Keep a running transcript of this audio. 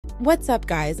What's up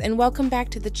guys, and welcome back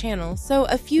to the channel. So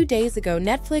a few days ago,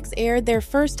 Netflix aired their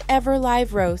first ever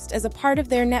live roast as a part of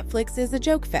their Netflix is a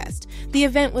Joke Fest. The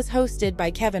event was hosted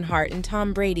by Kevin Hart, and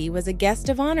Tom Brady was a guest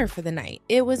of honor for the night.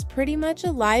 It was pretty much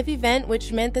a live event,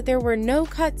 which meant that there were no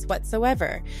cuts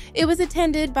whatsoever. It was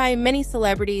attended by many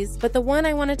celebrities, but the one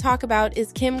I want to talk about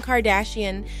is Kim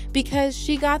Kardashian because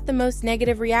she got the most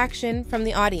negative reaction from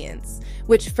the audience,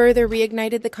 which further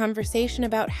reignited the conversation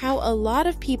about how a lot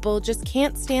of people just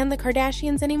can't stand the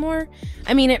Kardashians anymore.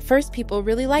 I mean, at first people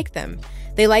really liked them.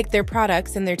 They liked their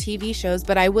products and their TV shows,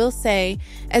 but I will say,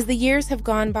 as the years have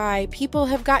gone by, people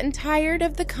have gotten tired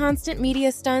of the constant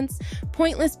media stunts,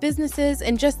 pointless businesses,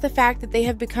 and just the fact that they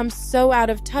have become so out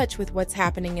of touch with what's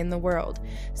happening in the world.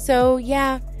 So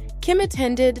yeah, Kim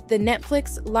attended the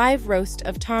Netflix live roast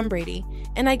of Tom Brady,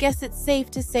 and I guess it's safe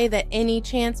to say that any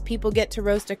chance people get to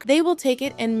roast they will take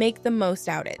it and make the most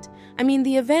out of it. I mean,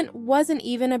 the event wasn't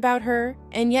even about her,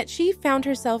 and yet she found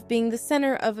herself being the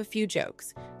center of a few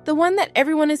jokes. The one that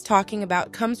everyone is talking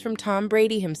about comes from Tom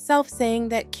Brady himself saying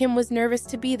that Kim was nervous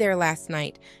to be there last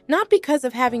night, not because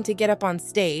of having to get up on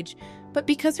stage, but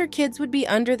because her kids would be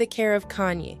under the care of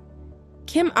Kanye.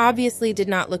 Kim obviously did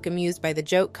not look amused by the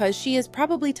joke because she is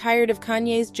probably tired of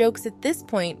Kanye's jokes at this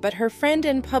point, but her friend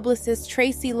and publicist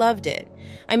Tracy loved it.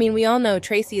 I mean, we all know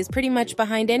Tracy is pretty much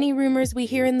behind any rumors we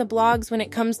hear in the blogs when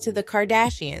it comes to the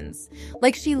Kardashians.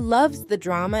 Like, she loves the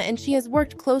drama, and she has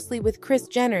worked closely with Kris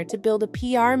Jenner to build a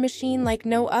PR machine like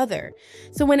no other.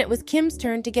 So when it was Kim's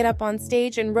turn to get up on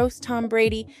stage and roast Tom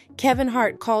Brady, Kevin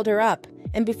Hart called her up.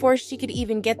 And before she could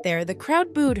even get there, the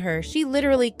crowd booed her. She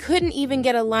literally couldn't even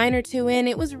get a line or two in.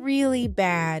 It was really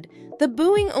bad. The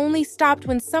booing only stopped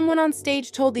when someone on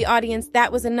stage told the audience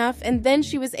that was enough, and then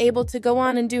she was able to go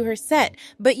on and do her set.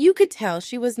 But you could tell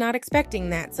she was not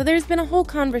expecting that. So there's been a whole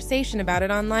conversation about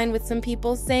it online with some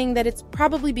people saying that it's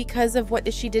probably because of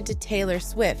what she did to Taylor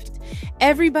Swift.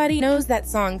 Everybody knows that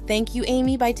song Thank You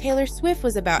Amy by Taylor Swift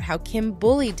was about how Kim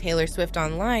bullied Taylor Swift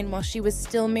online while she was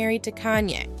still married to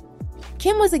Kanye.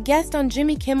 Kim was a guest on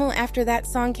Jimmy Kimmel after that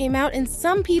song came out, and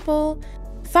some people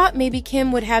thought maybe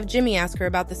Kim would have Jimmy ask her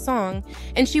about the song,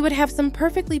 and she would have some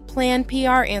perfectly planned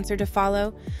PR answer to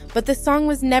follow, but the song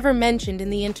was never mentioned in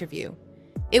the interview.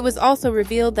 It was also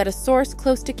revealed that a source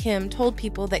close to Kim told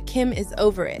people that Kim is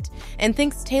over it, and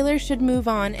thinks Taylor should move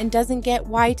on and doesn't get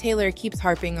why Taylor keeps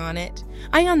harping on it.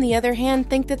 I, on the other hand,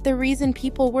 think that the reason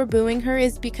people were booing her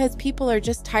is because people are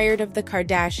just tired of the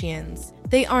Kardashians.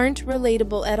 They aren't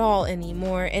relatable at all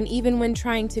anymore, and even when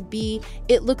trying to be,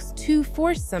 it looks too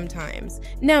forced sometimes.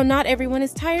 Now, not everyone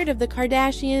is tired of the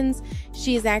Kardashians.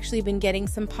 She has actually been getting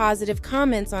some positive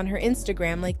comments on her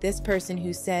Instagram, like this person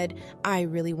who said, "I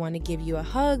really want to give you a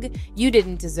hug. You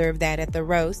didn't deserve that at the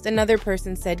roast." Another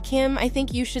person said, "Kim, I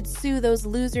think you should sue those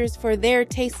losers for their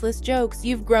tasteless jokes.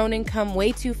 You've grown and come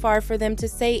way too far for them to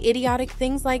say idiotic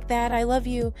things like that. I love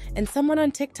you." And someone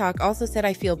on TikTok also said,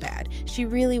 "I feel bad. She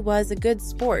really was a good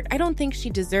sport. I don't think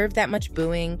she deserved that much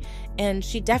booing, and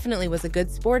she definitely was a good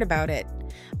sport about it."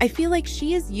 I feel like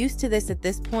she is used to this at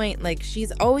this point, like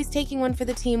she's always taking one for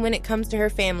the team when it comes to her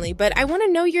family, but I want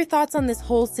to know your thoughts on this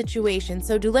whole situation,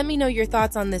 so do let me know your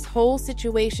thoughts on this whole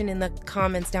situation in the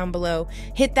comments down below.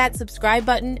 Hit that subscribe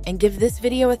button and give this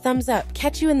video a thumbs up.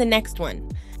 Catch you in the next one.